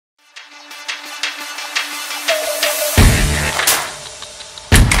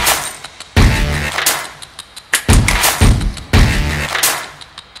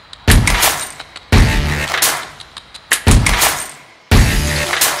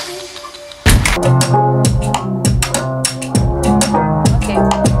Okay.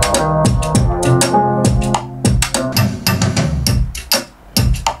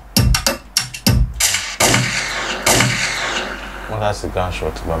 Well, that's a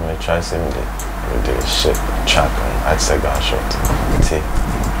gunshot, but I'm gonna try some with the shit track on. I'd say gunshot.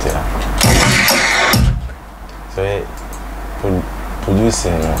 So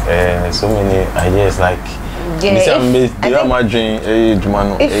producing so many ideas like my dream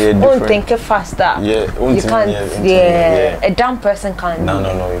if you don't think faster, you can't. A dumb person can't. No,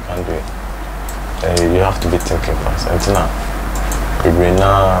 you can't do it. You have to be thinking fast. Until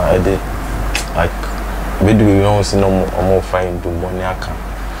now, like we don't see no more fine do money.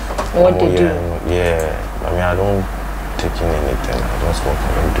 What they do? Yeah, I mean I don't take in anything. I just walk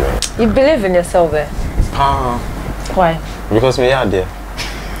and do it. You believe in yourself, eh? Why? Because me are there.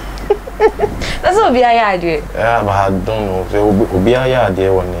 That's what we are doing. Yeah, but I don't know. We are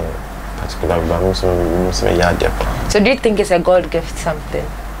there one particular, but so do you think it's a God gift something?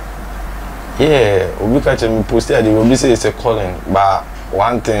 Yeah, we catch me posted. We say it's a calling, but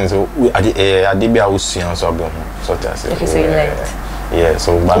one thing so I did be a so so okay, so you learned. Yeah,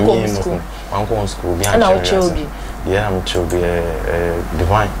 so by me I'm going school. And I'm Chobi. Yeah, I'm Chobi.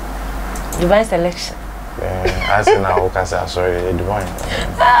 Divine selection. I say now, sorry, divine.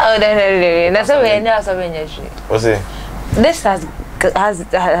 Oh, no. That's what we know. What's it? This has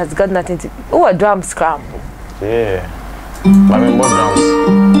got nothing to. Oh, a drum scramble. Yeah. I mean, what drums?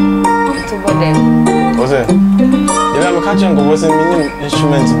 To what them? What's it? If I'm catching what's it meaning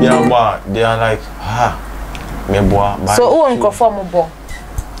instruments be about, they are like, me boy. So who won't perform a ball?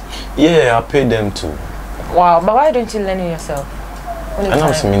 Yeah, I pay them too. Wow, but why don't you learn it yourself? I know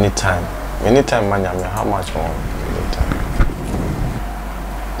it's many time. Anytime, man, I mean, how much more?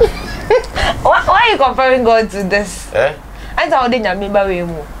 Why are you comparing God to this? Eh? I thought they remember we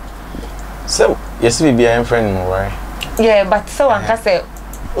more. So, yes, we be a friend, right? Yeah, but someone can say,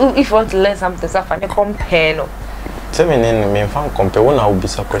 if you want to learn something, so you compare, no. Tell me, me fan compare. When I will be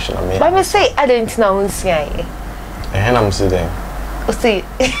some question, I mean. But me say, I didn't know see. And I'm sitting. See,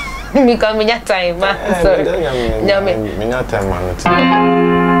 me come in your time, man. Sorry. Me not time, man.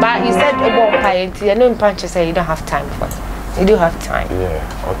 But you said about pie, you know, Pancho say you don't have time for it. You do have time.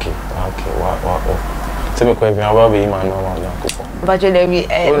 Yeah, okay. What? Tell me, question about be man, no. But you know, me.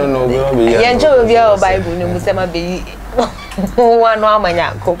 No, we you enjoy your Bible, no, Musema be one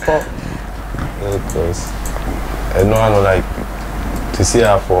man, couple. Because I know, like, to see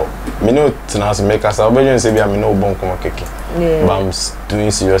her for me, no, to make us, I'll be say, I'm no bon come keke. Yeah. But I'm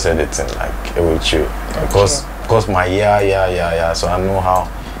doing serious editing, like, with you. Because my so I know how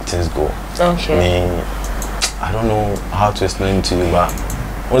things go. Okay. Me, I don't know how to explain to you, but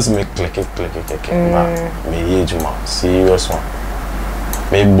once me click it, but me age man, serious one.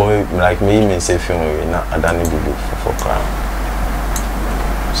 Me boy, like me say film we not I don't need for crime.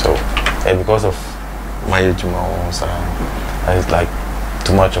 So, because of my age man, it's like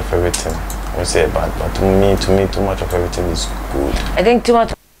too much of everything. I say bad, but to me, too much of everything is good. I think too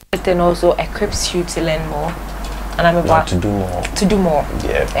much of everything also equips you to learn more. And I'm about to do more. To do more.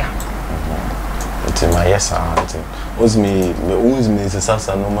 Yeah. It's my yes and me is a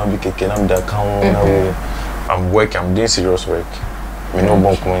sasa no man be keke I'm the account I'm working, I'm doing serious work. Me no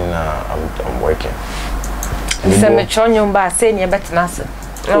bon I'm working. So me chonyo ba say near better nasa.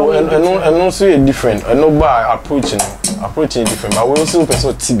 Oh, and also different. I know by approaching different, but we also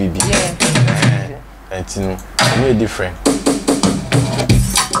person TBB. Yeah. And you know, very different.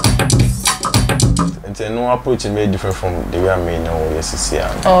 And no approaching very different from the way I mean now. Yes,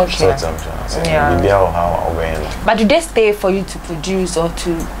 okay. So yeah. But do they stay for you to produce or to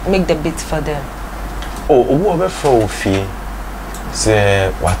make the beats for them? Oh, whoever for fee. Say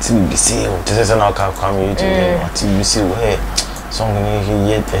what you be see. Just say now come you to what you see. Hey, song you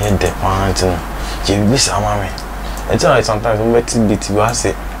hear the part. You be some man. It's alright sometimes we make beat. You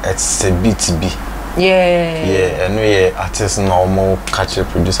say it's a BTB. Yeah, and we artists normal catch a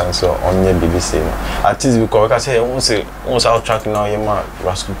producer so on the BBC. Artists because I say once our track now you ma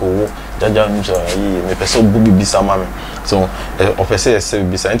rascal go jaja njo me person bubi bisa mama. So officer say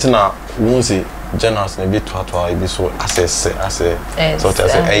bisa intina won say journals na be to be so access so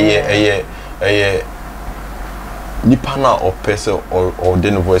that's nipa na or person or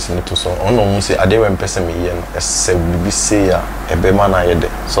the voice in to so on no say ade when person me here no say BBC ya e be man na yede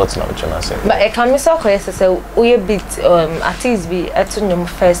sort na which na say but e can me so call say we beat artists be etunyum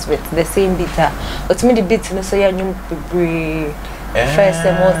first with the same beat but me the beat no so ya nyum be first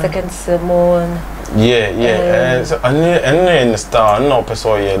sermon second sermon so and style no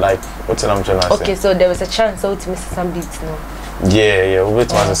person here like what I'm trying to say okay so there was a chance so to miss some beats no Yeah, we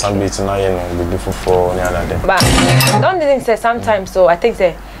wait once some bit now, you know, before for any other day. But don't think say sometimes, so I think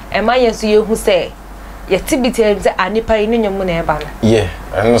say, am I yes you who say, your tibit say anipa in your money ban? Yeah,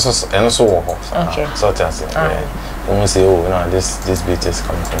 and also okay. So that's it. Yeah. When we say, oh, no, this bit is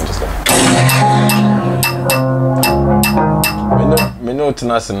coming from just like. Me know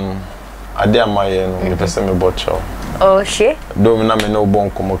Tinasin, I dare my me person me botcher. Oh, she? Don't me no bon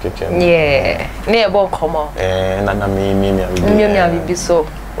come okay. Yeah, near bon come on. Nana me be so.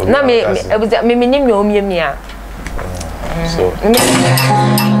 Na me nim no me. So.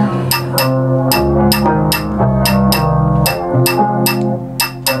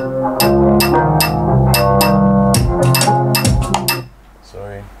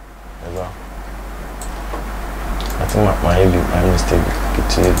 Sorry, never. I think my mistake. Get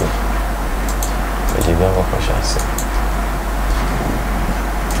to you. But you never cautious.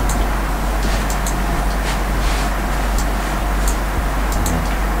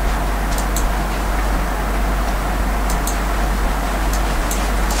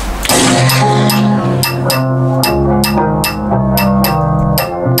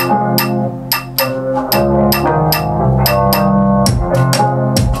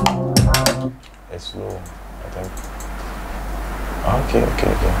 It's slow, I think. Okay.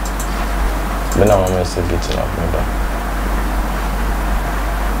 But now I'm going to say beat it up, maybe.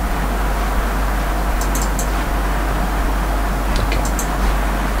 Okay.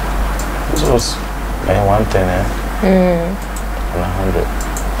 This was 110, eh? And 100.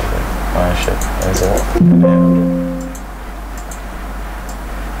 Okay. Oh, shit. And so, 100.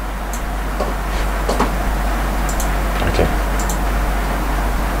 Okay.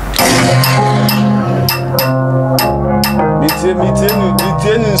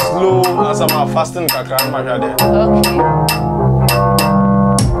 Me slow as I'm fasting kakra ma hwa there.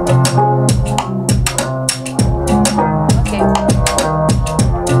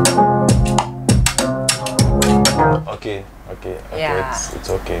 Okay. Yeah. It's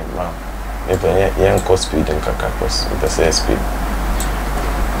okay, ma'am. Maybe yeah, speed and kakra cause with the same speed.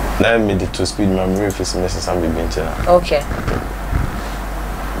 Now me the 2 speed my real face message and be benching. Okay.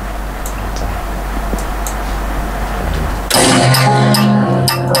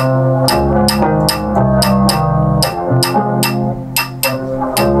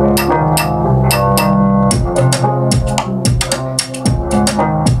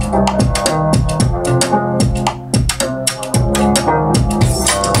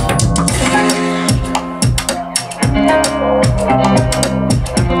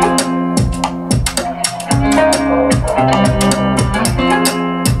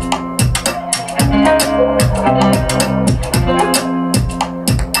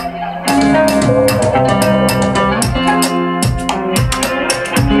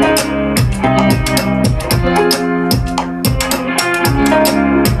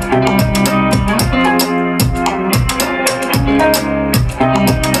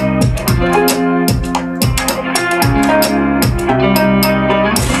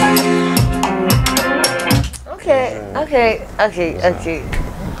 Okay.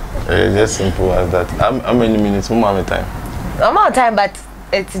 It's just simple as that. How many minutes? How many time? I'm out of time, but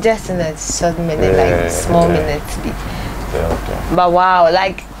it's just in a short minute, like small minutes. Yeah, okay. But wow,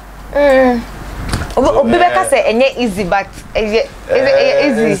 like, Obeka say it's easy, but is it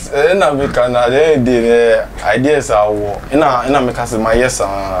easy? Na because na the ideas are na make us my yes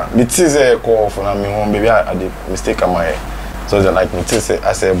me say call for na me one baby I the mistake am I. So they like me say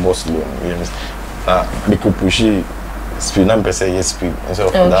I say boss loan, you understand? Me could push speed na person yes speed instead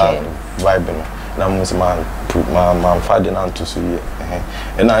of that vibe na most man father na to so here.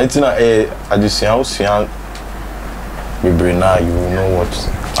 And na it's na addition we bring now you know what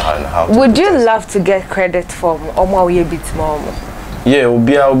and how. Would you love to get credit from Omo we a bit more? Yeah, will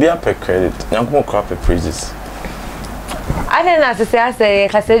be a pay credit. Nyanko crap praises. I don't know to say I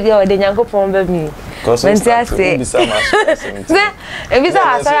say you the Nyanko from me. Because when I say if it's a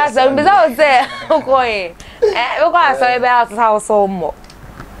say okay. We go say about house so more.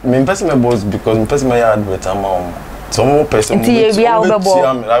 Me person my boss because me person my advert am some more person me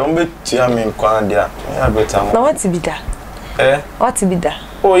tia me kwan dia advert am. Na what be that? What be that?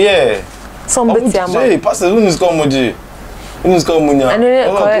 Oh yeah. Some bit am. Hey, pastor who's come moji. Who's come munya?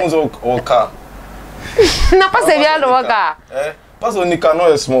 Oh car. No pastor we are no car. Pastor Nika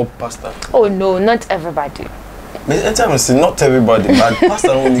no a small pastor. Oh no, not everybody. Me time say not everybody, but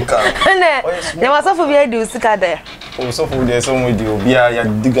pastor Nika. There was some we do sika there. Oh, so for there some we do bia ya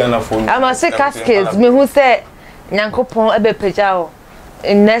diga na phone. I must say caskeys me who say Nyankopon ebe peja o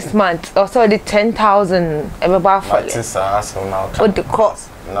in next month also the 10,000 ebe ba for. That is so now. What the cost?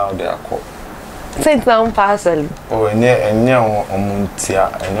 Now they are called. Since now parcel. Oh, and yeah, omuntia,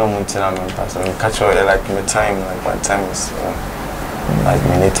 and no muntia, and person catch like my time, like my time is like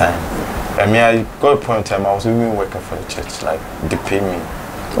many time. I mean, I got a point in time I was even working for the church, like they pay me.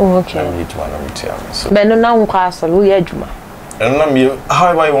 Oh, okay. I need one of it. So, but no, now parcel, we are Juma. And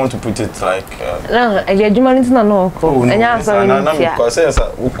however you want to put it, like no, I get Juma into no, and yeah, sorry, because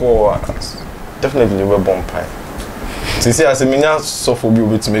we call definitely we're bomb pie. To see as a minion so for you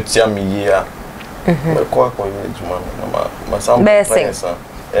with me, here. Quite my son,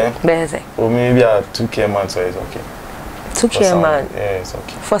 Basic. Or maybe a 2K month, so it's okay. 2K month? Yeah, it's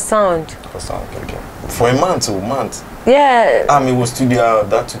okay. For sound? For sound, okay. For a month, 2 months. Yeah. I mean, was studio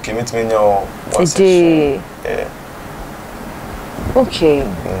that to commit me now. Yeah. Okay.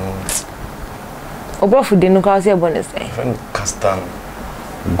 Obo for dinner, cause you're bonus. Friend Castan,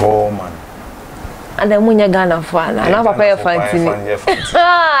 Gorman. And then when you're gonna fun, and I'm papa fancy.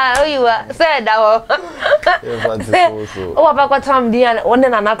 Ah, you are said that. Oh, papa Tom Dian, one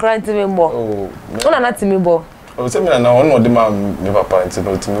and I'm crying to me more. Oh, one and not to me more. Oh, tell me now, one of the man never parents to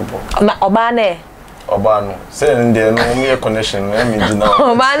me more. Obane. Obano, saying there no mere connection. I mean, you know.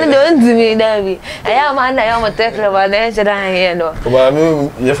 Obano don't do me, Davy. I am man, I am a tackle of an answer. I hear no. But I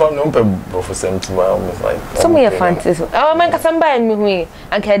mean, you found no people for some to almost like some of your fancies. Oh, man, can somebody me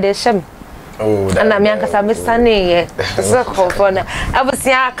and can they shame. Oh, and I'm young because I'm standing so for now. I was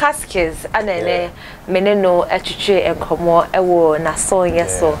here caskeys and then meneno a chiche and come on a war and I saw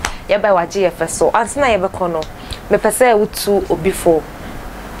yes so yeah by what GFS so and now you ever me per se with two or before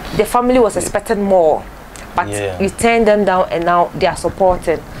the family was expecting more but you turned them down and now they are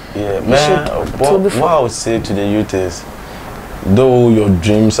supporting. Yeah, man. What I would say to the youth is, though your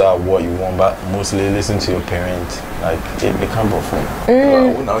dreams are what you want, but mostly listen to your parents. Like it become both.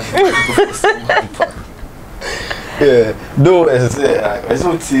 Yeah. Though as I say, as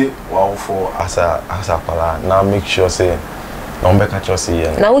I say, wow for as a pala. Now make sure say, no make a choice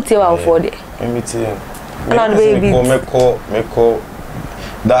here. Now what you wow for it? Me too. And baby. Me call.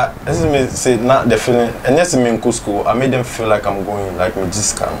 That as me say not the feeling. And yes, me in school, I made them feel like I'm going like me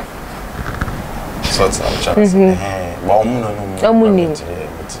just can. So it's a chance. But no.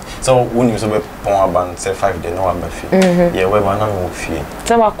 So when you say pon ban say 5 day no abafi. Yeah, we ban na me ofie.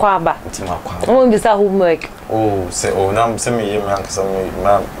 Say wakwa aba. Won be say homework. Oh, say na say me me ankasa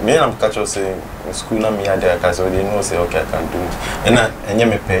me na catch us say school na me there ka so they know say okay I can do. And enye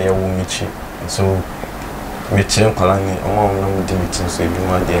me pay ya wo michi. So me chen kwala ni omo na me di michi so ebi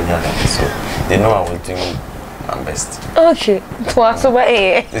ma dey there. So they know I was doing my best. Okay. So ba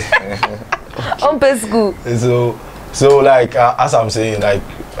on pay school. So like as I'm saying, like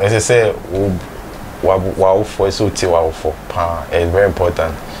as I say, wow for so wow for it's very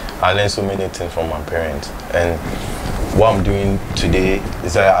important. I learned so many things from my parents, and what I'm doing today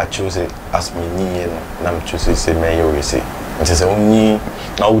is that I chose it as me and I'm choosing say me you say. And say only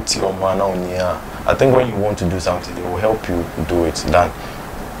now I think when you want to do something, they will help you do it. Then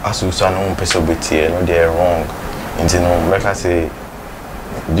as you say no person be here, no they are wrong. And you know, like I say,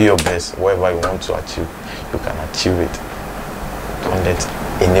 do your best. Whatever you want to achieve, you can achieve it. Don't let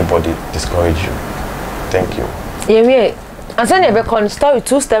anybody discourage you. Thank you. Yeah. And then you become story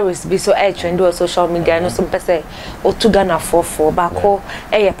 2 stories be so trend on social media. I know some person or 2 Ghana 4 back or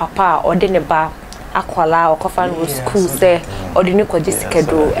papa or then ba akwala or coffin with school there or the new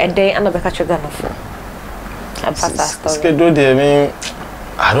schedule and then another catch Ghana 4. And pass story. Schedule there mean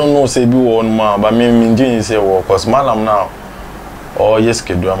I don't know say be one man but me doing say work cause malam now. Oh yes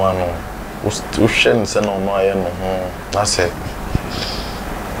schedule man no. O share say no aye no. That's it.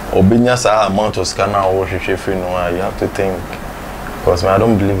 Obinya sa amount of scanner or free no you have to think because I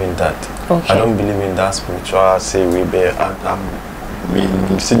don't believe in that. Okay. I don't believe in that spiritual say we be I'm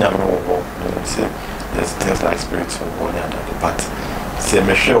senior no say there's things like spiritual body and that but say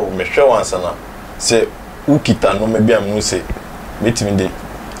me sure once na say ukita no maybe I'm no say betimi dey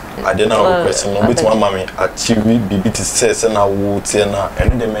I don't know question no betimi mama achieve bibi to say na wo tie na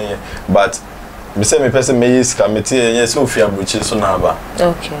eno dey me but me say me person me is committee yes so fear buchi so na ba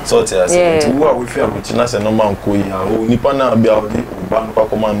okay so te as who are we fear buchi na say no man ko yi ha o nipa na bia o di ba no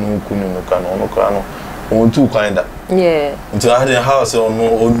kwa ma no ku no ka no kra no on too kind that until I had a house on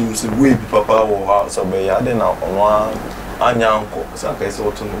no say we papa or house be ya dey na ono anya anko so ka say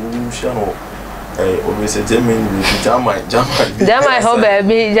oto no sha no o say German jamai ho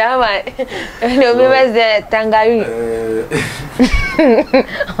baby jamai no be was the tangayi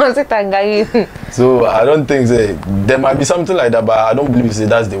so I don't think there might be something like that but I don't believe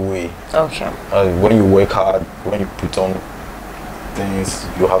that's the way. Okay. When you work hard, when you put on things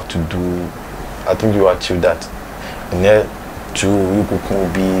you have to do, I think you achieve that. And then to you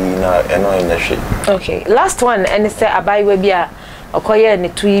could be na eno in the shit. Okay, last one and say abai we bia okoye ne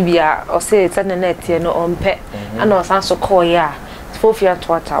tui bia o say tane net ye no ompe ana o san so call ya fofia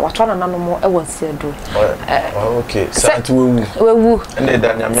twata watwana nano mo e wonse do. Okay, santu wewu ende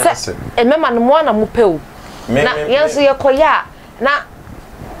da nya me ase. E mema no mo na mo pew. Na yenso ye koya na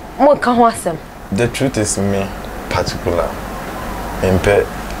mo ka ho asem. The truth is me particular. Impe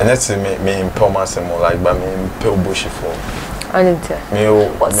and that's me impe myself like but me impe oboshi for. Anite. Me o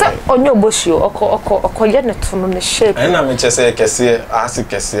onyo oboshi okoye ne to no ne shape. And na me chese kese asi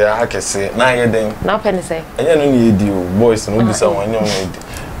kese ha kese na ye den. Na pen say. Enye no ne edi o boys no bi sa wan enye no edi.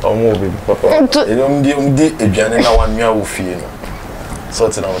 Omo obi papa. Enye mdi eduane na wan nwa wo fie no. So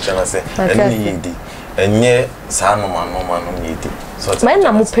tina wo chana say enye ne edi. Enye sa no ma no ne edi. So tina. Me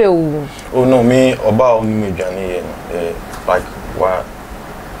na mo pe o. Oh no, me oba onu me eduane ye no. Like what?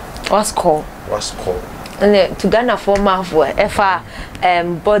 What's called? And to Ghana former for efa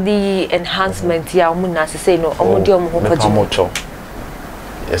body enhancement ya omu na say no omu di omu hokoji.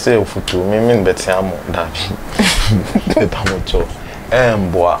 Yes, say ofutu me beti amo that. Pepa mocho.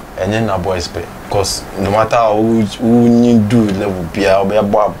 Boa enye na boys pe because no matter how you do level bia obe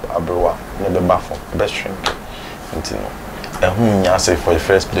abo abrewa ne be bafo best shrink. Ntino. Nya say for the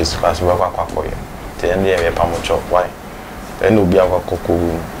first place class we akwa ye. Te ende e pepa mocho why? And no be our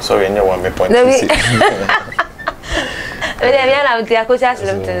cocoa. Sorry, anyone may point to see.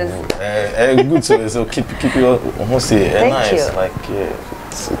 Good so keep your nice like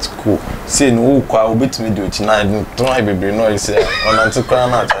it's cool. See no kwa bit me do tonight don't be no is on anti crown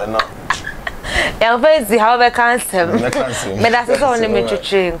now. Yeah, fancy how we cancel. But that's all me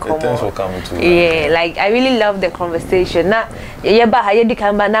train come. Yeah, like I really love the conversation. Na ye ba ha ye di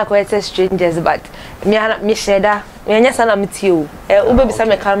kan ba na ko strangers but me share da me anya sana meti o. Ube bisa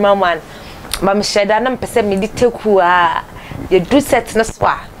me cameraman. Ba me share da na mpese me di teku a ye do set na so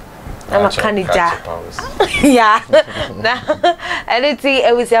a. I'm a candidate. Yeah. Anything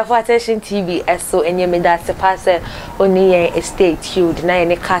I was here for Attention TV so and you made that pass only a stay tuned na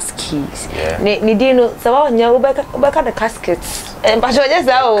any caskeys. Ni dino so nya ubeka the caskets. But just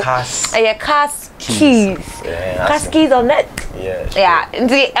how a caskeys. CaskeysOnit. Yeah.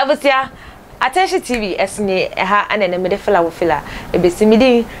 Ndi I was here Attention TV esne ha anene me de fella wo fella e be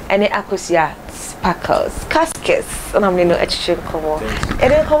simidi ene akosia sparkles caskets and I'm no action come on e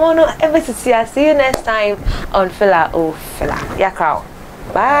dey come on ever see you next time on fella o fella ya crowd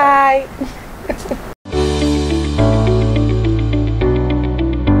bye